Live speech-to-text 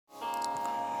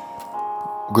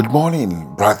Good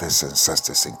morning, brothers and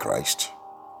sisters in Christ.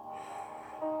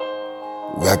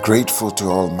 We are grateful to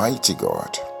Almighty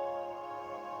God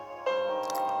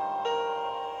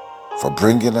for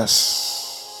bringing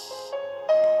us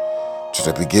to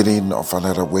the beginning of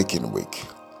another waking week,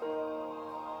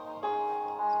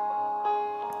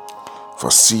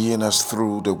 for seeing us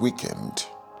through the weekend.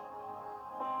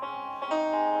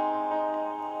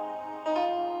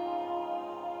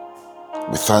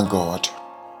 We thank God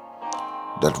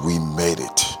that we made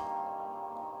it.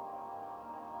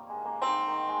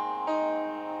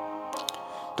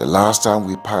 The last time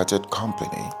we parted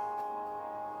company,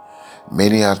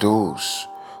 many are those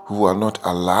who are not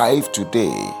alive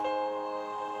today,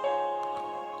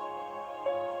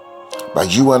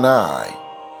 but you and I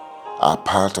are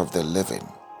part of the living.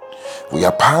 We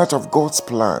are part of God's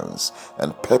plans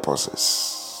and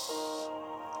purposes.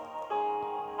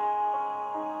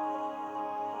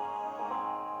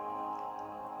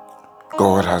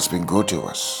 God has been good to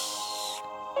us.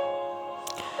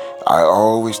 I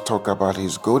always talk about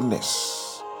His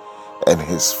goodness and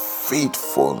His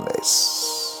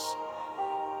faithfulness.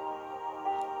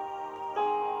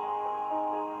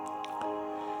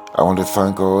 I want to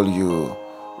thank all you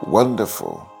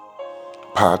wonderful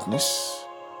partners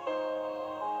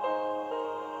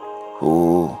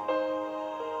who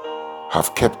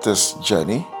have kept this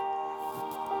journey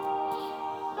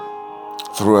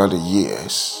throughout the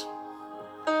years,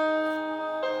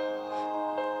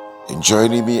 in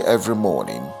joining me every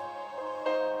morning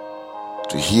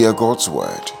to hear God's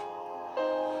word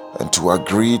and to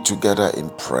agree together in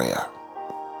prayer.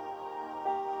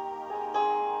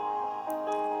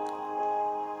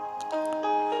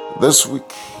 This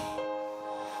week,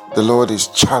 the Lord is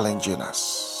challenging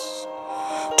us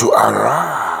to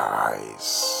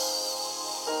arise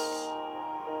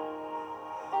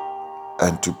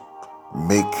and to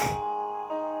make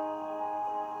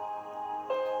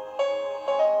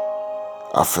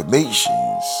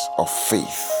affirmations of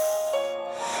faith,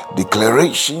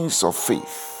 declarations of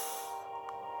faith.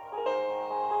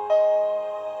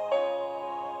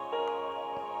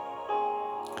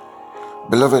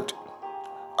 Beloved,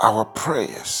 our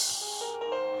prayers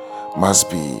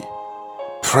must be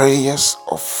prayers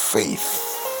of faith.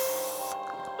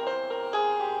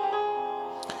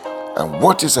 And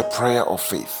what is a prayer of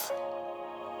faith?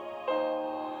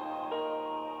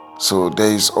 So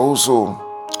there is also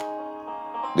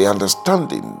the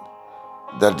understanding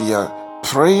that there are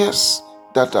prayers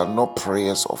that are not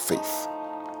prayers of faith.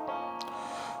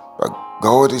 But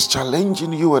God is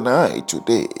challenging you and I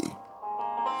today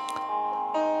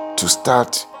to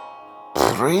start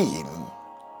praying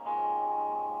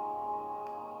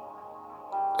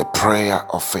a prayer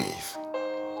of faith.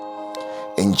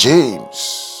 In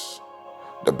James,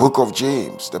 the book of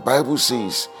James, the Bible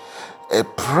says, a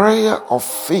prayer of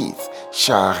faith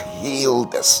shall heal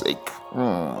the sick.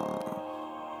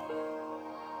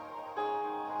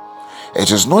 It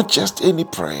is not just any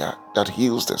prayer that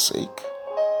heals the sick,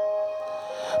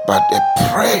 but a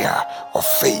prayer of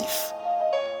faith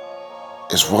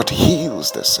is what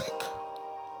heals the sick.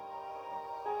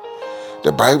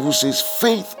 The Bible says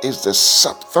faith is the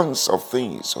substance of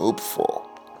things hoped for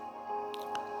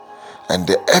and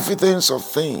the evidence of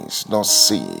things not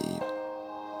seen.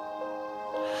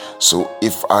 So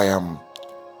if I am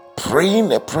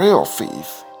praying a prayer of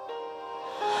faith,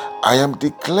 I am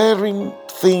declaring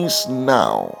things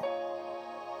now.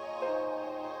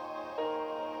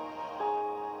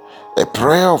 A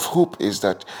prayer of hope is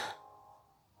that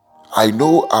I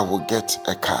know I will get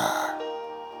a car.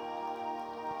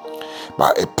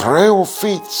 But a prayer of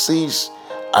faith says,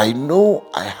 I know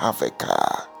I have a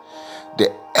car.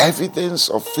 The evidence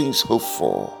of things hoped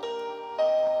for.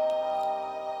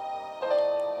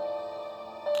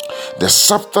 The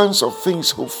substance of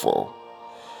things hoped for.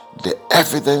 The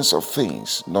evidence of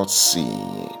things not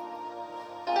seen.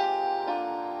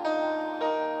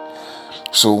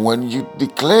 So when you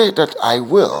declare that I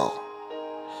will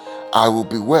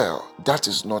be well, that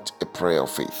is not a prayer of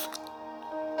faith.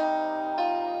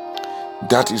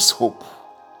 That is hope.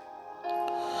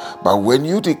 But when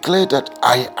you declare that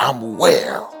I am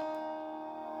well,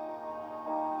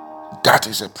 that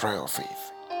is a prayer of faith.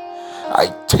 I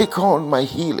take on my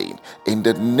healing in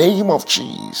the name of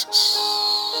Jesus.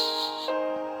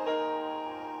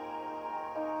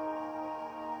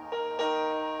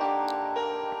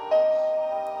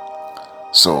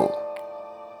 So,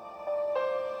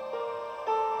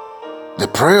 the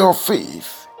prayer of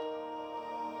faith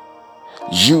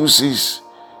uses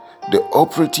the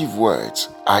operative words,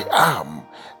 I am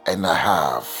and I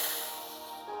have.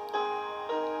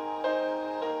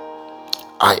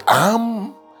 I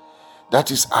am That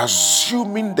is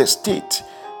assuming the state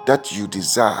that you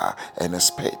desire and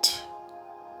expect.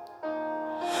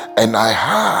 And I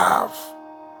have,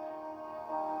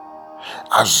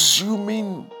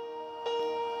 assuming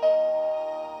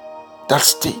that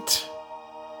state,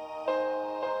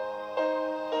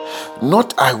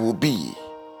 not I will be,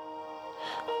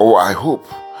 or I hope,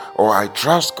 or I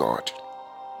trust God.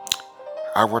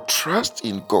 Our trust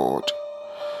in God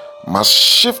must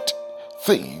shift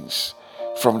things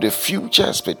from the future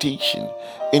expectation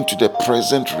into the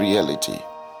present reality.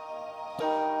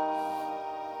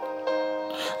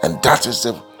 And that is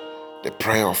the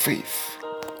prayer of faith.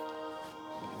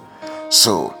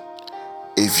 So,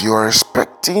 if you are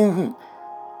expecting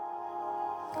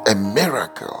a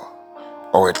miracle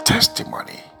or a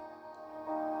testimony,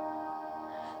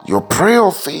 your prayer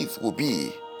of faith will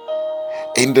be,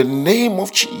 in the name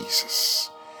of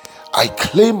Jesus, I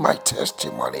claim my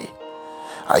testimony.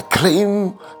 I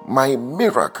claim my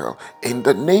miracle in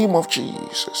the name of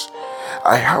Jesus.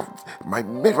 I have my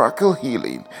miracle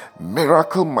healing,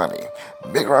 miracle money,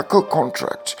 miracle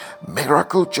contract,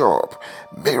 miracle job,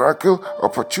 miracle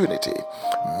opportunity,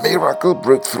 miracle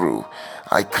breakthrough.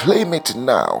 I claim it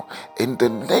now in the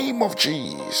name of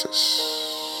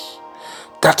Jesus.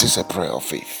 That is a prayer of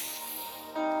faith.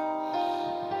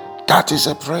 That is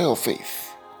a prayer of faith.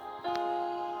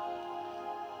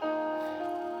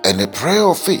 And a prayer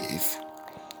of faith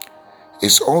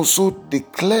is also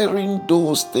declaring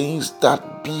those things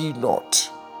that be not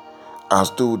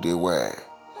as though they were.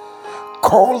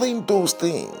 Calling those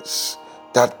things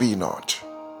that be not.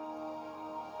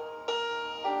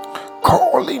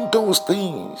 Calling those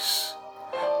things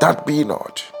that be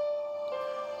not.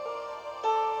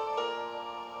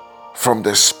 From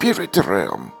the spirit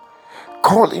realm,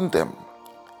 calling them.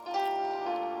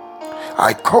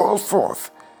 I call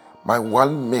forth my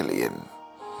 1 million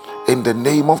in the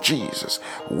name of Jesus.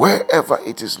 Wherever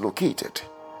it is located,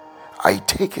 I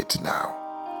take it now.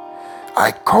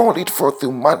 I call it forth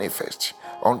to manifest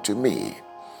unto me.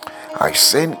 I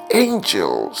send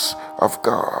angels of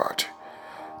God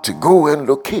to go and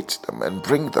locate them and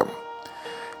bring them.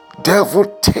 Devil,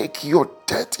 take your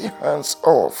dirty hands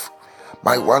off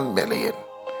my 1 million.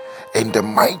 In the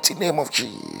mighty name of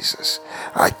Jesus,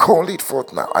 I call it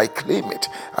forth now. I claim it.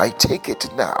 I take it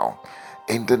now.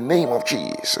 In the name of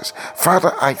Jesus.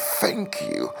 Father, I thank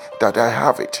you that I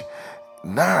have it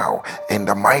now. In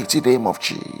the mighty name of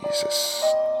Jesus.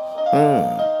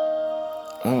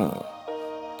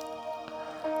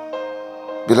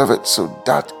 Beloved, so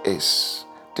that is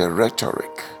the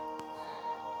rhetoric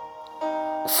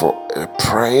for a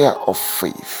prayer of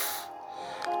faith.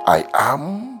 I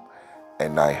am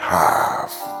and I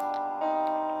have.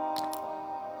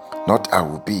 Not I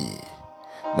will be,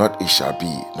 not it shall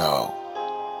be. No.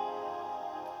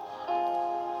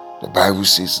 The Bible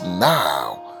says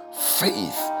now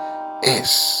faith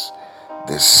is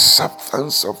the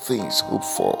substance of things hoped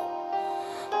for,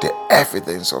 the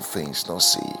evidence of things not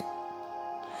seen.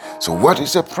 So what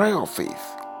is a prayer of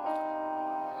faith?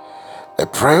 A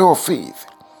prayer of faith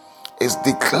is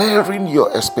declaring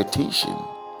your expectation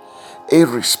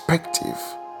irrespective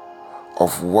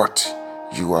of what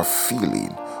you are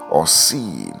feeling or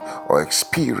seeing or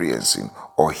experiencing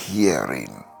or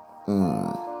hearing.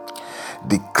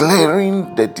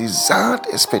 Declaring the desired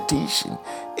expectation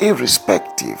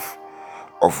irrespective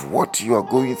of what you are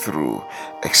going through,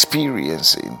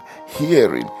 experiencing,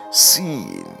 hearing,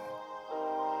 seeing.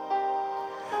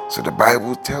 So the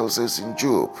Bible tells us in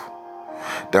Job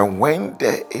that when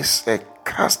there is a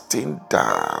casting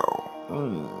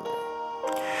down,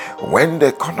 when the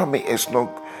economy is not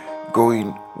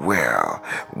going well,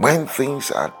 when things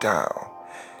are down,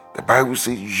 the Bible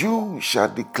says you shall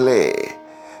declare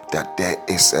that there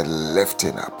is a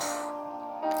lifting up.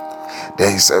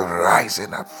 There is a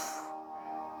rising up.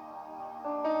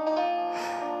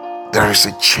 There is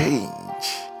a change.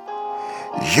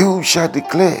 You shall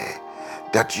declare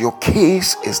that your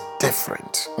case is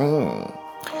different.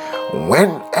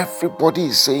 When everybody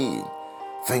is saying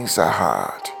things are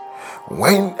hard,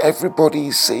 when everybody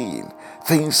is saying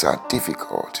things are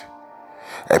difficult,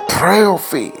 a prayer of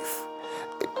faith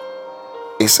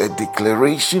is a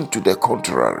declaration to the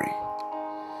contrary.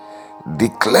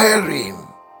 Declaring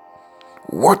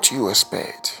what you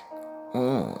expect.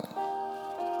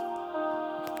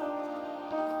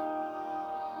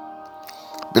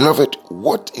 Beloved,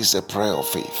 what is a prayer of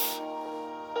faith?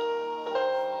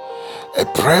 A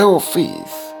prayer of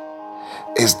faith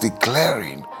is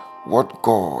declaring what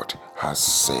God has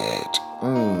said.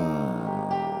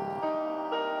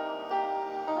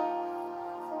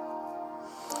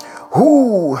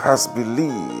 Who has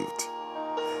believed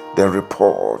the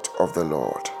report of the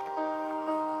Lord.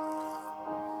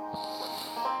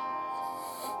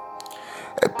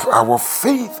 Our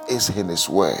faith is in His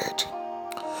word.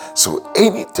 So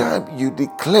anytime you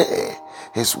declare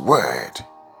His word,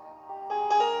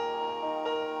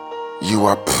 you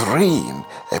are praying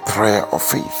a prayer of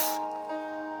faith.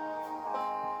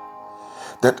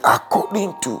 That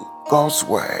according to God's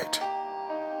word,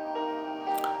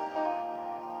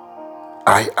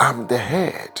 I am the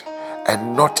head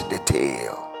and not the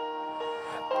tail.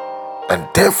 And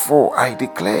therefore I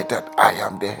declare that I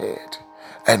am the head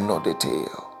and not the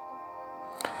tail.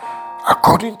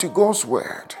 According to God's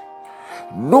word,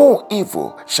 no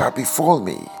evil shall befall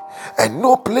me, and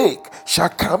no plague shall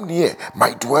come near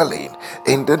my dwelling,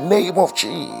 in the name of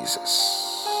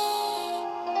Jesus.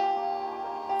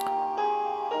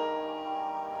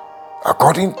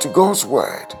 According to God's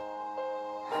word,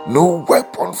 no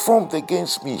weapon formed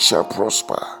against me shall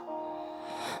prosper,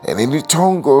 and any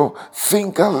tongue or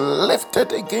finger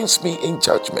lifted against me in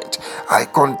judgment, I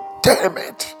condemn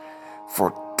it,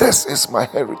 for this is my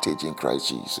heritage in Christ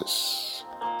Jesus.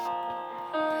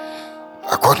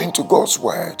 According to God's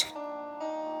word,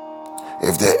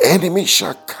 if the enemy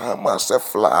shall come as a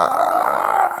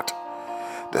flood,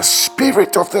 the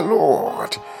Spirit of the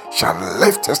Lord shall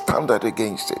lift a standard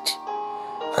against it.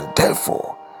 And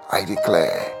therefore, I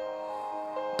declare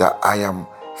that I am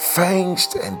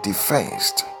fenced and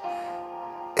defensed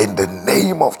in the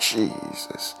name of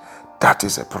Jesus. That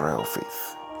is a prayer of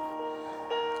faith.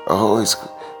 Oh, it's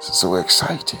so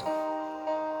exciting.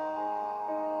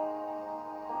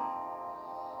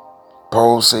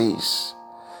 Paul says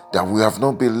that we have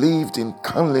not believed in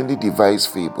cunningly devised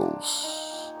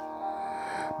fables,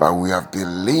 but we have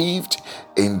believed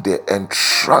in the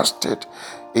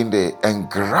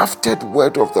engrafted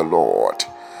word of the Lord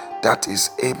that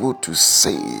is able to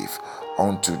save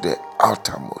unto the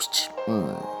uttermost.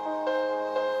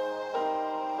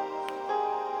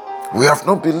 We have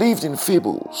not believed in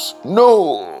fables,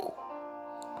 no,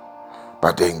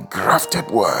 but the engrafted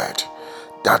word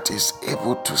that is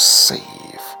able to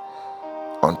save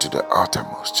unto the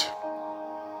uttermost.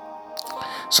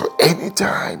 So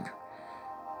anytime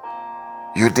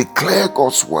you declare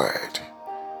God's word,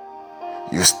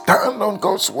 you stand on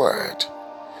God's word,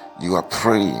 you are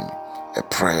praying a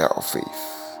prayer of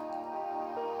faith.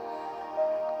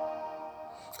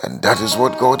 And that is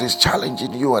what God is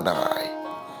challenging you and I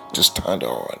to stand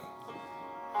on.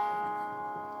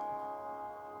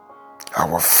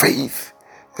 Our faith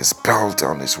is built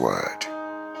on His word.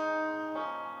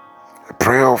 A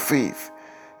prayer of faith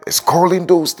is calling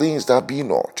those things that be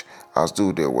not as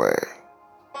though they were.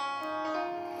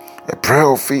 A prayer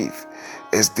of faith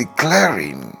is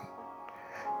declaring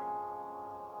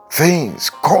things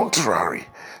contrary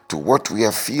to what we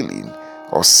are feeling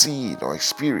or seeing or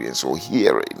experiencing or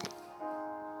hearing.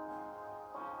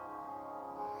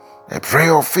 A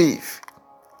prayer of faith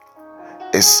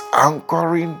is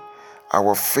anchoring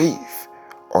our faith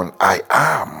on I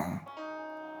am.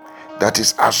 That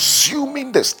is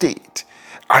assuming the state.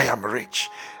 I am rich.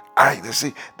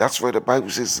 That's where the Bible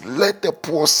says, let the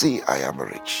poor say I am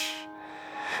rich,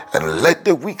 and let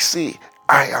the weak say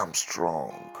I am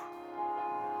strong.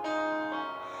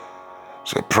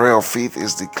 So a prayer of faith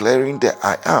is declaring the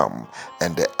I am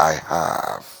and the I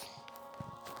have.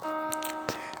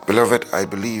 Beloved, I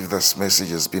believe this message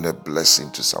has been a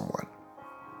blessing to someone.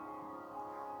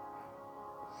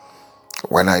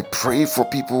 When I pray for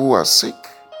people who are sick,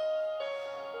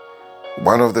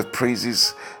 one of the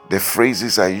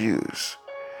phrases I use,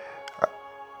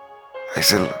 I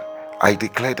say, I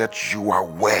declare that you are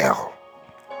well,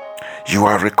 you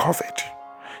are recovered,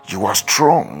 you are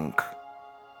strong,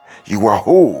 you are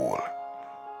whole,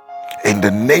 in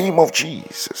the name of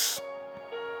Jesus.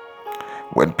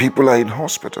 When people are in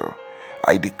hospital,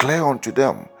 I declare unto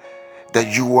them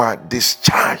that you are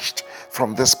discharged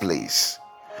from this place.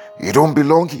 You don't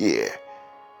belong here.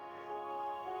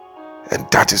 And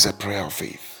that is a prayer of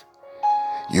faith.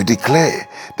 You declare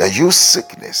that your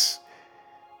sickness,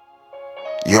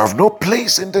 you have no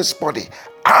place in this body.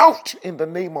 Out in the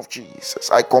name of Jesus.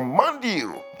 I command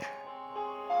you.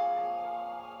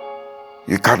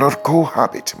 You cannot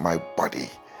cohabit my body.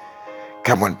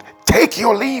 Come on, take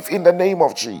your leave in the name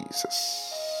of Jesus.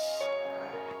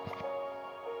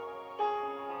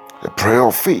 The prayer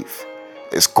of faith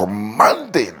is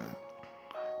commanding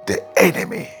the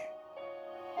enemy.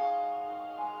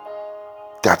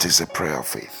 That is a prayer of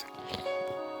faith.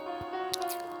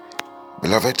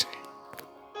 Beloved,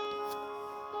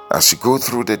 as you go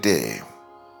through the day,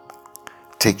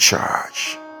 take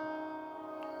charge.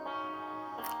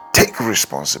 Take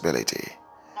responsibility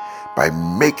by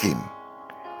making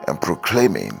and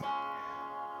proclaiming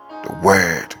the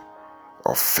word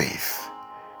of faith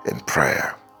in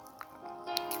prayer.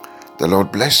 The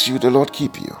Lord bless you, the Lord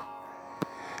keep you.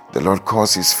 The Lord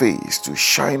cause his face to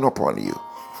shine upon you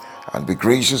and be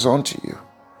gracious unto you.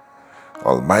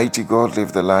 Almighty God,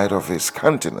 lift the light of his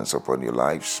countenance upon your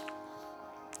lives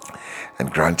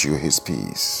and grant you his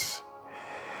peace.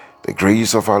 The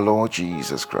grace of our Lord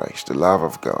Jesus Christ, the love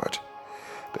of God,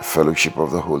 the fellowship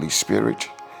of the Holy Spirit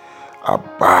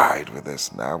abide with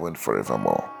us now and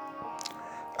forevermore.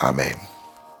 Amen.